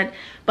 30%,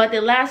 but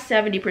the last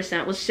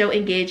 70% was so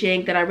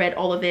engaging that I read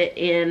all of it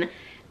in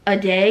a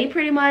day,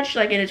 pretty much,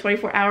 like in a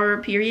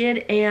 24-hour period.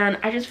 And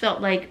I just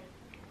felt like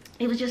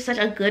it was just such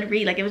a good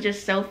read. Like, it was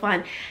just so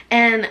fun.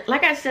 And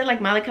like I said,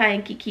 like Malachi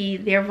and Kiki,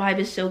 their vibe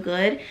is so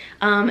good.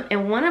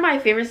 And one of my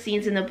favorite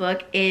scenes in the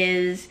book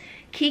is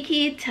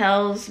Kiki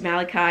tells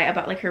Malachi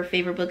about like her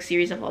favorite book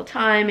series of all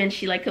time, and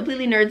she like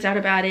completely nerds out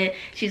about it.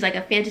 She's like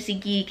a fantasy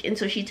geek, and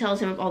so she tells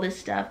him all this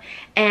stuff.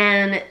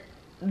 And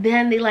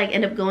then they like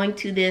end up going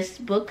to this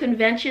book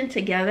convention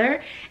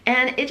together,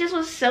 and it just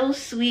was so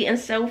sweet and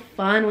so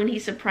fun when he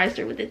surprised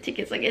her with the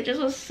tickets. Like, it just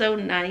was so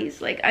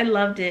nice. Like, I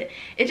loved it.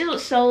 It just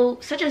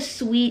was such a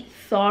sweet,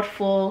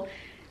 thoughtful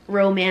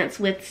romance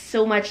with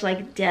so much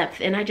like depth,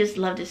 and I just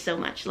loved it so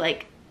much.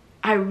 Like,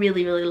 I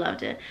really, really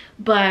loved it.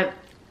 But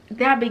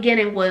that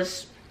beginning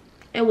was,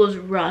 it was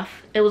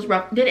rough. It was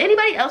rough. Did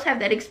anybody else have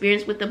that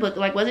experience with the book?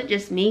 Like, was it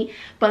just me?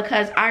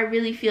 Because I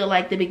really feel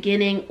like the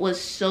beginning was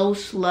so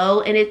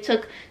slow, and it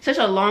took such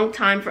a long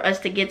time for us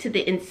to get to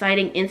the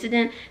inciting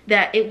incident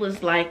that it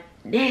was like,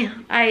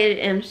 damn, I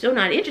am so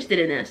not interested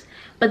in this.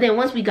 But then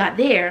once we got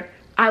there,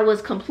 I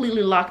was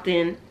completely locked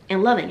in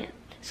and loving it.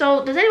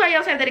 So does anybody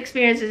else have that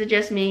experience? Is it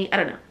just me? I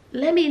don't know.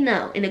 Let me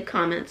know in the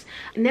comments.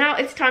 Now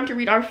it's time to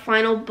read our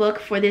final book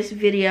for this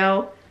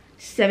video,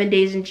 7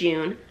 Days in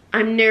June.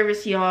 I'm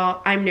nervous,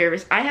 y'all. I'm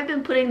nervous. I have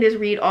been putting this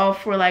read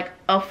off for like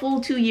a full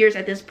 2 years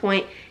at this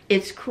point.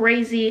 It's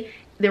crazy.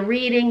 The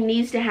reading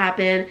needs to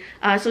happen.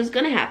 So it's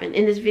gonna happen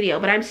in this video,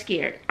 but I'm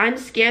scared. I'm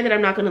scared that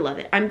I'm not gonna love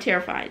it. I'm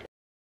terrified.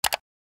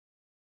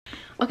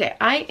 Okay,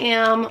 I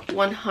am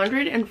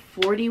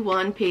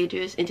 141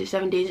 pages into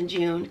 7 Days in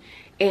June,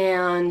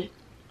 and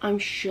I'm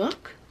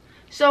shook.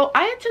 So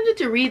I attempted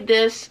to read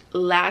this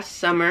last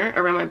summer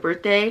around my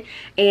birthday,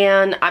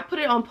 and I put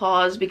it on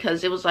pause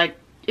because it was like,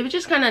 it was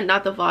just kind of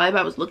not the vibe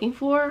I was looking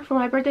for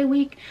my birthday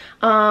week.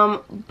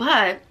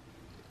 But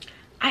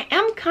I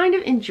am kind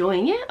of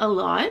enjoying it a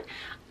lot,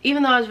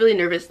 even though I was really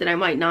nervous that I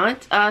might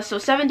not. So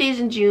 7 Days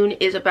in June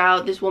is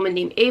about this woman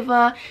named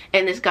Ava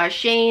and this guy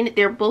Shane.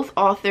 They're both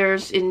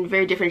authors in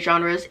very different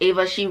genres.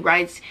 Ava, she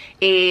writes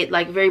a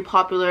like very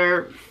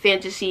popular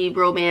fantasy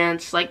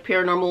romance, like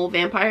paranormal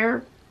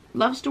vampire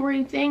love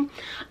story thing.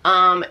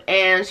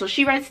 And so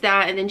she writes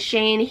that, and then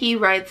Shane, he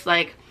writes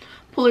like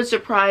Pulitzer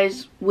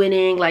Prize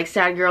winning like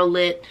sad girl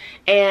lit.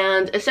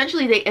 And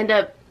essentially they end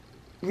up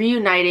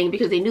reuniting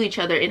because they knew each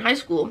other in high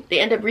school. They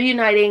end up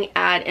reuniting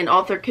at an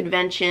author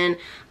convention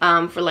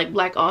for like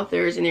Black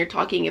authors, and they're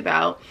talking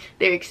about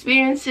their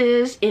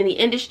experiences in the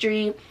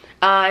industry,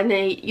 and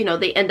they, you know,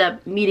 they end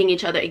up meeting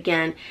each other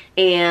again.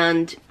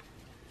 And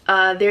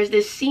there's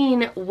this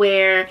scene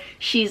where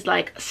she's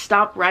like,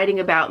 stop writing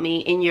about me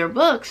in your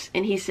books,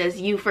 and he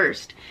says, you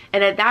first.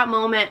 And at that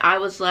moment I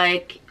was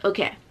like,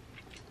 okay,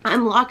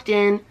 I'm locked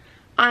in,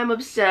 I'm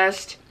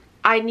obsessed,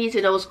 I need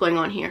to know what's going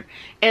on here.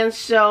 And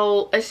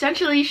so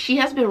essentially she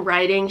has been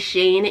writing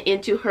Shane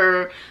into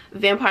her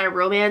vampire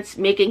romance,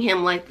 making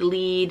him like the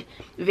lead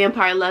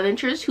vampire love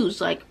interest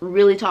who's like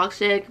really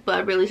toxic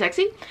but really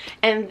sexy.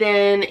 And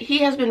then he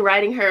has been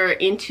writing her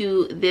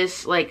into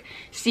this like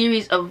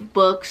series of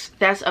books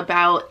that's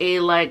about a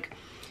like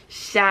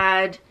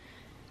sad,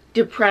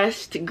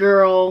 depressed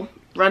girl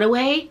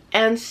runaway.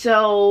 And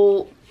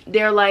so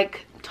they're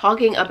like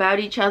talking about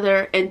each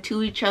other and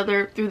to each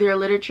other through their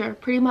literature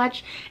pretty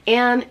much,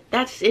 and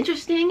that's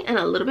interesting and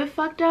a little bit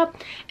fucked up.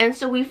 And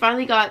so we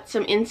finally got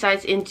some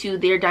insights into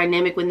their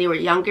dynamic when they were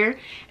younger,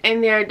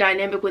 and their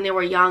dynamic when they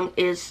were young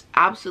is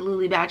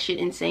absolutely batshit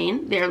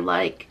insane.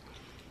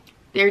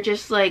 They're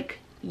just like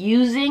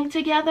using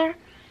together,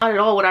 not at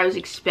all what I was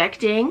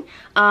expecting,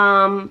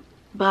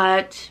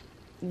 but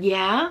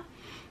yeah.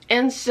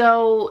 And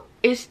so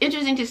it's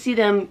interesting to see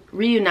them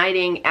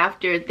reuniting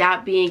after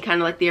that being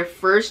kind of like their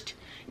first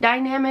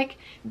dynamic,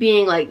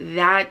 being like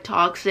that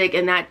toxic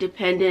and that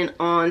dependent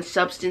on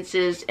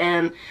substances.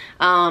 And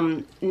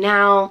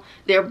now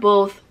they're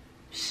both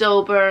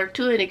sober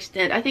to an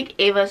extent. I think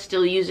Ava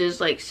still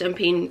uses like some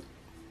pain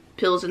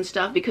pills and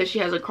stuff because she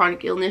has a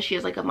chronic illness. She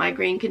has like a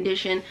migraine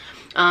condition,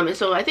 and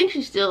so I think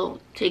she still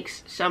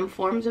takes some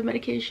forms of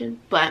medication,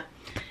 but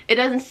it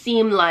doesn't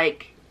seem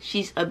like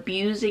she's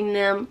abusing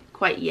them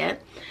quite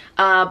yet.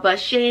 But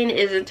Shane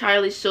is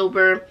entirely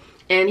sober,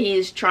 and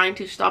he's trying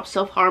to stop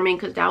self-harming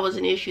because that was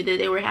an issue that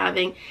they were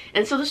having.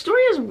 And so the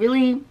story is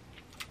really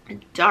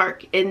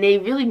dark, and they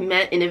really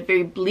met in a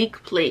very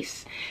bleak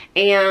place.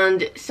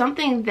 And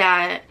something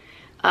that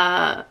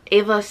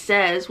Ava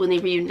says when they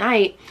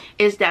reunite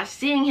is that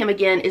seeing him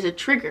again is a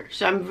trigger.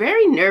 So I'm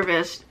very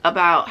nervous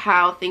about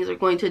how things are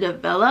going to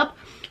develop,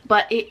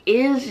 but it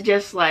is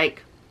just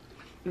like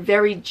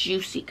very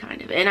juicy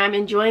kind of, and I'm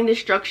enjoying the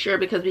structure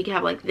because we can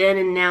have like then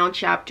and now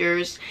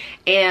chapters,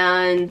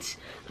 and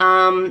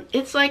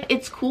it's like,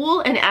 it's cool.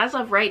 And as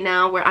of right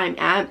now where I'm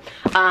at,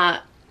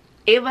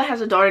 Ava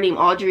has a daughter named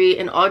Audrey,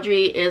 and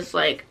Audrey is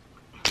like,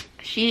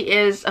 she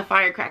is a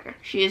firecracker.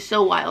 She is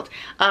so wild,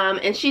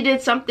 and she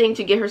did something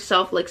to get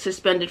herself like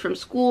suspended from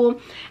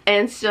school,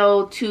 and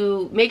so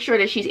to make sure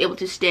that she's able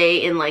to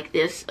stay in like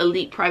this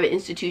elite private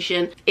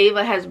institution,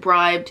 Ava has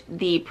bribed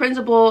the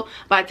principal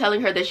by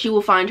telling her that she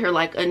will find her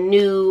like a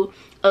new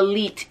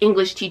elite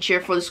English teacher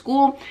for the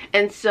school.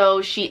 And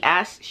so she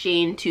asked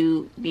Shane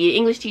to be an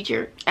English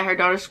teacher at her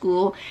daughter's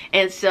school,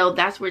 and so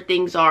that's where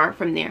things are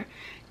from there.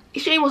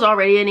 Shane was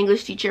already an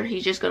English teacher.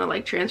 He's just gonna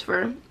like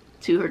transfer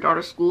to her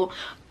daughter's school,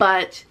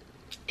 but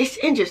it's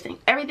interesting.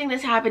 Everything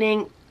that's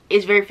happening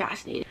is very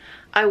fascinating.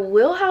 I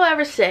will,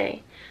 however,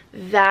 say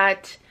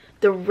that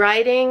the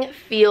writing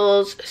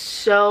feels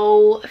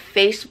so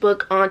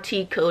Facebook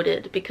auntie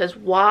coded, because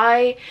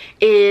why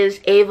is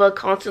Ava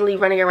constantly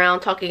running around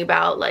talking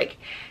about like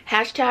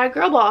hashtag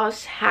girl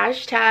boss,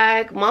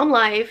 hashtag mom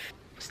life?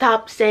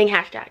 Stop saying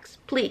hashtags,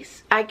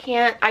 please. I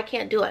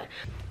can't do it.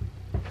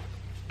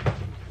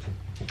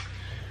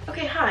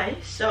 Okay, hi.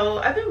 So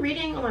I've been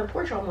reading on my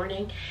porch all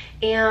morning,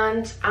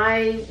 and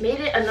I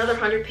made it another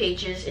 100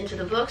 pages into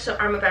the book, so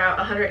I'm about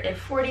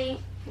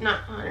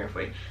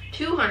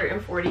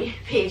 240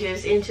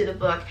 pages into the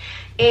book,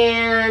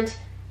 and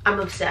I'm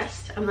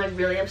obsessed. I'm like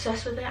really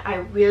obsessed with it. I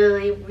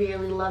really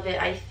love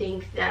it. I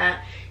think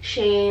that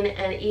Shane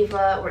and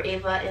Ava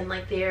and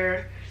like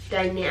their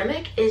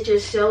dynamic is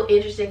just so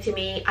interesting to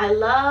me.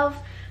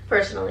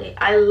 Personally,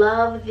 I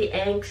love the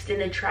angst and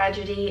the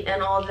tragedy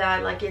and all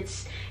that. Like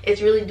it's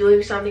really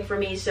doing something for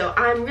me, so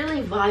I'm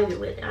really vibing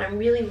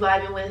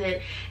with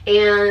it.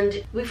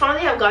 And we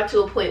finally have got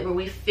to a point where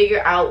we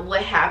figure out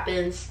what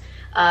happens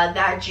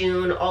that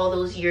June all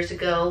those years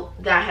ago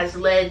that has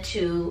led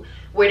to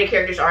where the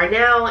characters are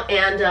now,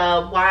 and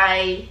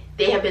why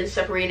they have been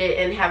separated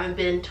and haven't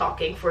been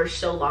talking for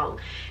so long.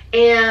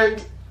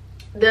 And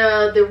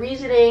the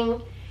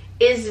reasoning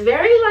is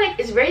very like,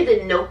 it's very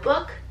The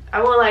Notebook.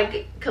 I won't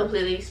like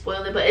completely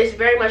spoil it, but it's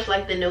very much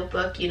like The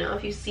Notebook, you know,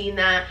 if you've seen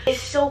that. It's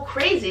so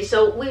crazy.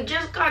 So we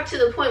just got to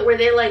the point where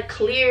they like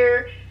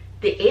clear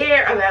the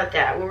air about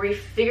that, where we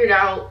figured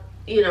out,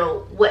 you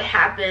know, what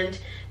happened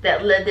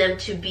that led them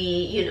to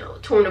be, you know,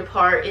 torn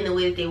apart in the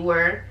way that they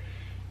were.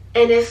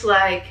 And it's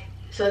like,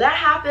 so that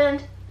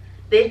happened.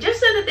 They just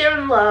said that they're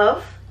in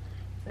love.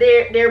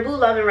 They're boo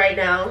loving right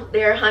now.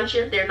 They're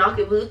hunching, they're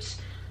knocking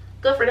boots.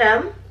 Good for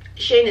them.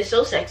 Shane is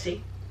so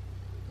sexy.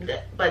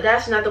 But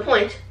that's not the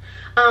point.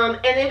 And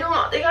they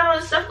got all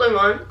this stuff going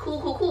on.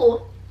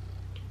 Cool.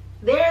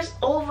 There's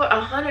over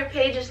 100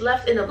 pages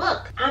left in the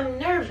book. I'm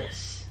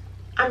nervous.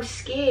 I'm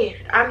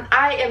scared.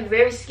 I am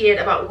very scared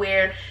about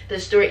where the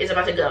story is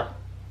about to go.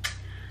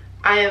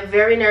 I am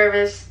very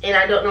nervous, and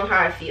I don't know how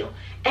I feel.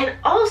 And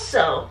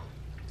also,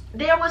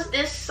 there was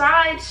this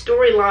side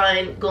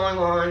storyline going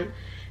on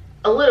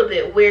a little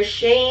bit where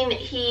Shane,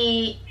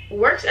 he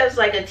works as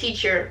like a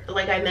teacher.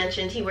 Like I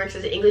mentioned, he works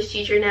as an English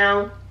teacher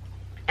now,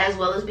 as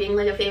well as being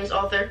like a famous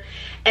author.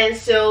 And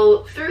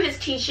so through his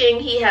teaching,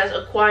 he has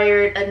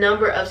acquired a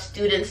number of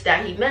students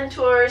that he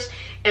mentors,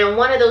 and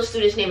one of those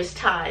students' name is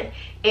Ty,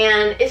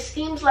 and it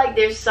seems like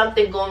there's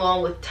something going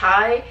on with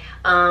Ty,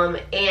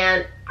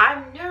 and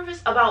I'm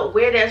nervous about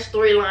where that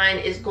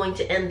storyline is going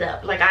to end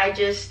up. Like, I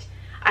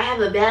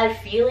have a bad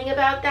feeling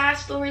about that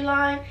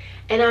storyline,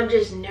 and I'm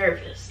just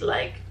nervous.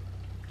 Like,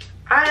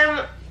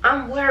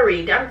 I'm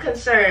worried, I'm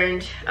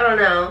concerned, I don't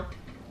know.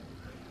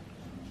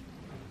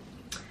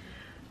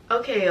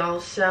 Okay, y'all,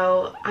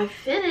 so I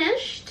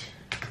finished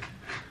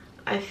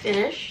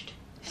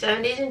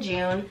 7 Days in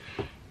June,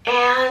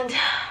 and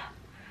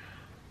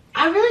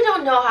I really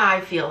don't know how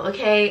I feel,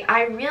 okay?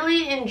 I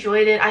really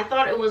enjoyed it. I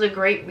thought it was a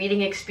great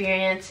reading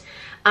experience,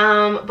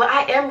 but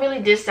I am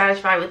really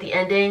dissatisfied with the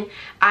ending.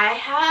 I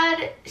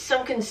had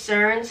some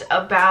concerns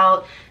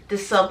about the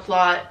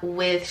subplot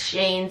with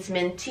Shane's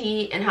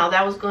mentee and how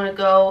that was going to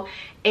go,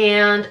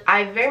 and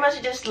I very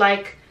much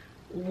dislike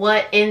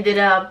what ended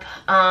up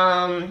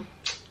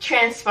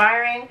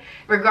transpiring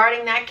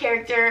regarding that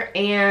character,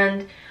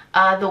 and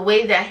the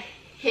way that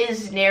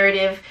his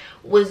narrative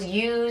was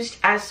used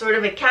as sort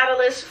of a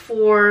catalyst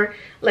for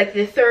like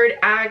the third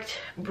act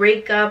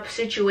breakup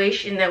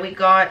situation that we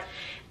got.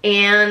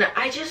 And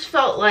I just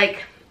felt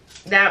like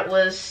that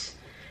was,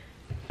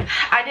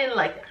 I didn't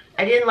like that.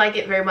 I didn't like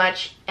it very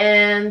much.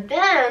 And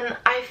then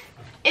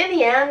in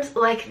the end,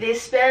 like, they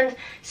spend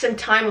some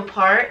time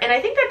apart, and I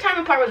think that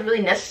time apart was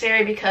really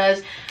necessary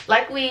because,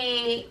 like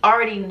we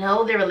already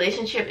know, their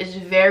relationship is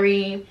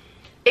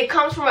it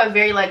comes from a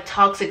very like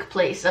toxic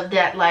place of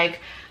that,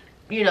 like,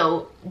 you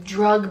know,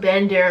 drug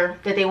bender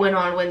that they went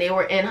on when they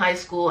were in high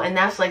school, and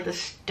that's like the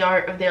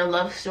start of their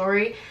love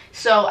story.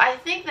 So I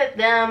think that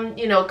them,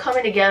 you know,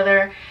 coming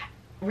together,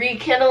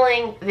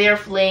 rekindling their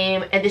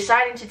flame, and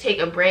deciding to take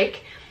a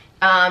break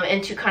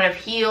and to kind of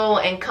heal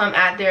and come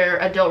at their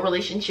adult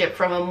relationship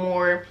from a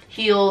more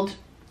healed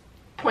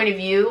point of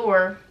view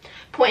or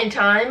point in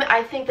time,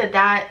 I think that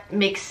that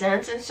makes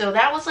sense. And so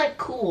that was like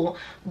cool,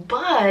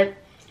 but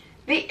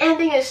the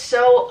ending is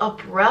so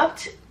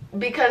abrupt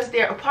because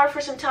they're apart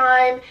for some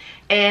time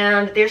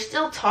and they're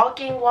still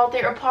talking while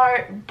they're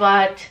apart,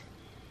 but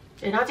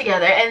they're not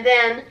together. And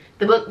then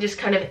the book just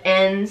kind of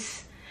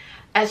ends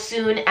as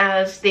soon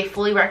as they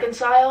fully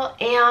reconcile,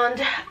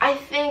 and I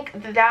think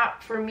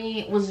that for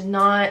me was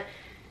not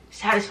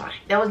satisfying.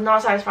 That was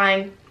not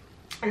satisfying,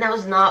 and that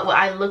was not what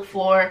I look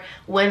for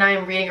when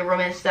I'm reading a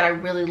romance that I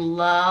really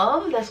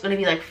love, that's going to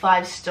be like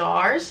 5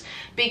 stars,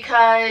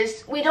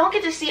 because we don't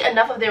get to see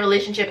enough of their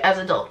relationship as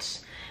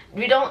adults.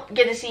 We don't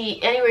get to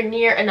see anywhere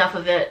near enough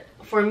of it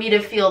for me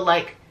to feel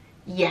like,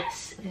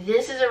 yes,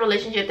 this is a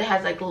relationship that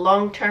has like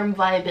long-term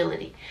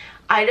viability.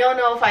 I don't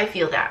know if I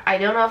feel that. I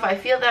don't know if I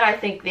feel that. I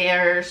think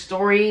their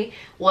story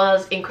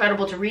was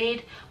incredible to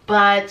read,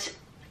 but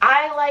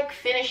I like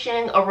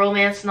finishing a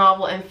romance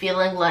novel and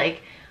feeling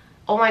like,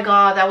 oh my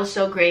god, that was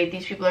so great,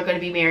 these people are going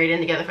to be married and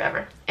together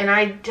forever. And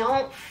I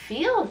don't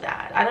feel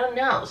that. I don't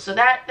know. So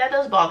that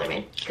does bother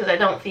me, because I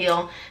don't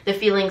feel the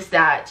feelings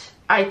that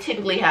I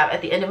typically have at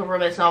the end of a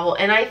romance novel.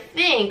 And I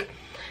think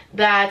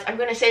that I'm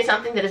going to say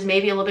something that is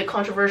maybe a little bit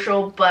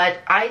controversial, but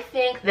I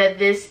think that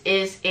this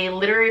is a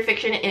literary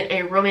fiction in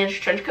a romance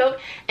trench coat,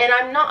 and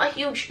I'm not a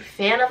huge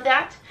fan of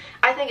that.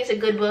 I think it's a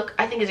good book.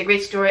 I think it's a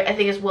great story. I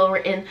think it's well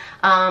written,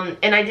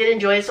 and I did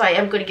enjoy it, so I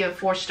am going to give it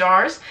 4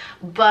 stars.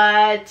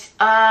 But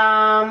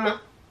yeah,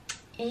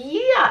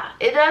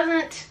 I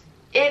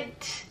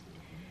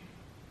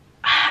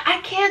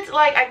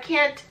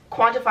can't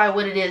quantify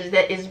what it is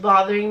that is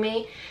bothering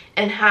me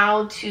and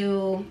how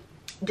to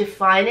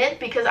define it,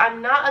 because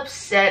I'm not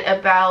upset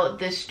about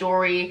this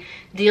story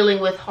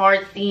dealing with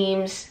hard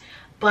themes,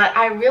 but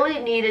I really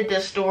needed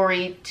this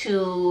story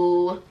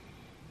to,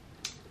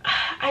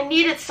 I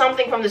needed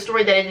something from the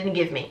story that it didn't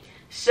give me.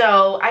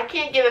 So I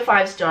can't give it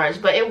 5 stars,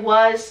 but it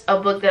was a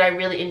book that I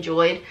really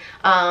enjoyed.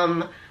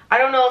 I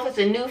don't know if it's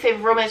a new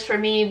favorite romance for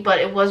me, but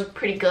it was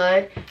pretty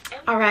good.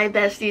 Alright,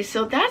 besties,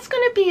 so that's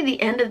going to be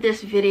the end of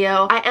this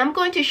video. I am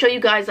going to show you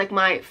guys like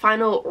my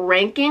final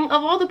ranking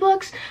of all the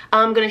books.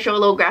 I'm going to show a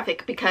little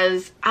graphic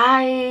because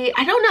I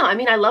don't know. I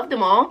mean, I loved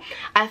them all.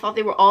 I thought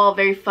they were all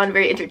very fun,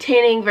 very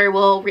entertaining, very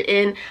well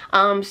written.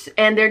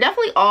 And they're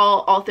definitely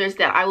all authors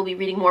that I will be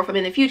reading more from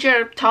in the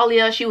future.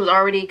 Talia, she was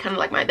already kind of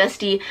like my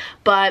bestie,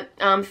 but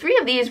 3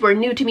 of these were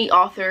new to me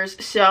authors,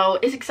 so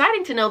it's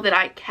exciting to know that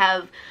I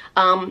have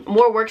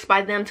more works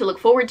by them to look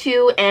forward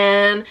to.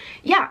 And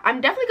yeah,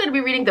 I'm definitely going to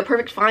be reading The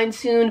Perfect Find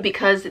soon,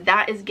 because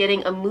that is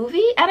getting a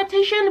movie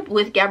adaptation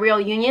with Gabrielle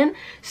Union,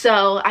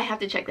 so I have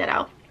to check that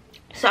out.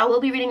 So I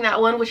will be reading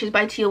that one, which is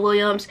by Tia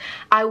Williams.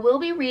 I will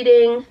be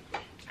reading,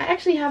 I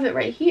actually have it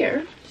right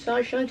here, so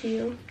I'll show it to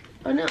you.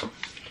 Oh no.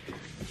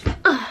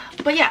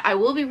 But yeah, I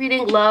will be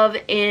reading Love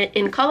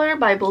in Color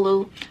by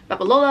Bolu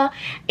Babalola,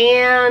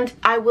 and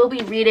I will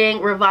be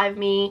reading Revive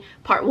Me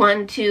Part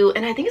 1, 2,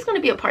 and I think it's going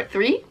to be a Part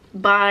 3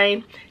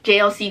 by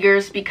J.L.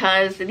 Seegers,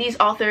 because these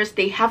authors,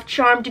 they have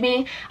charmed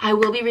me. I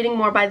will be reading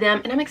more by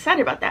them, and I'm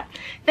excited about that.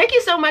 Thank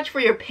you so much for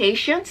your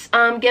patience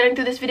getting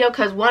through this video,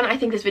 because one, I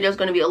think this video is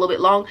going to be a little bit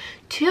long.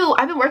 Two,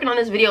 I've been working on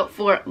this video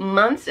for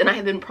months, and I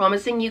have been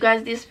promising you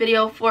guys this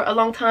video for a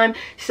long time,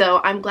 so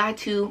I'm glad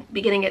to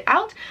be getting it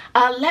out.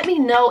 Let me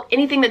know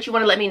anything that you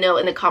want to let me know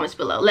in the comments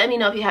below. Let me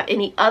know if you have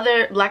any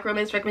other Black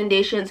romance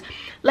recommendations.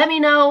 Let me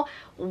know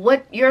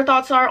what your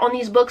thoughts are on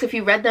these books. If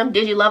you read them,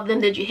 did you love them,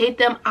 did you hate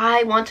them?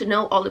 I want to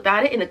know all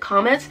about it in the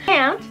comments.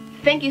 And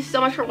thank you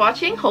so much for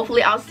watching.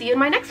 Hopefully I'll see you in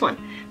my next one.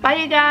 Bye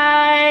you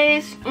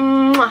guys.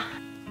 Mwah.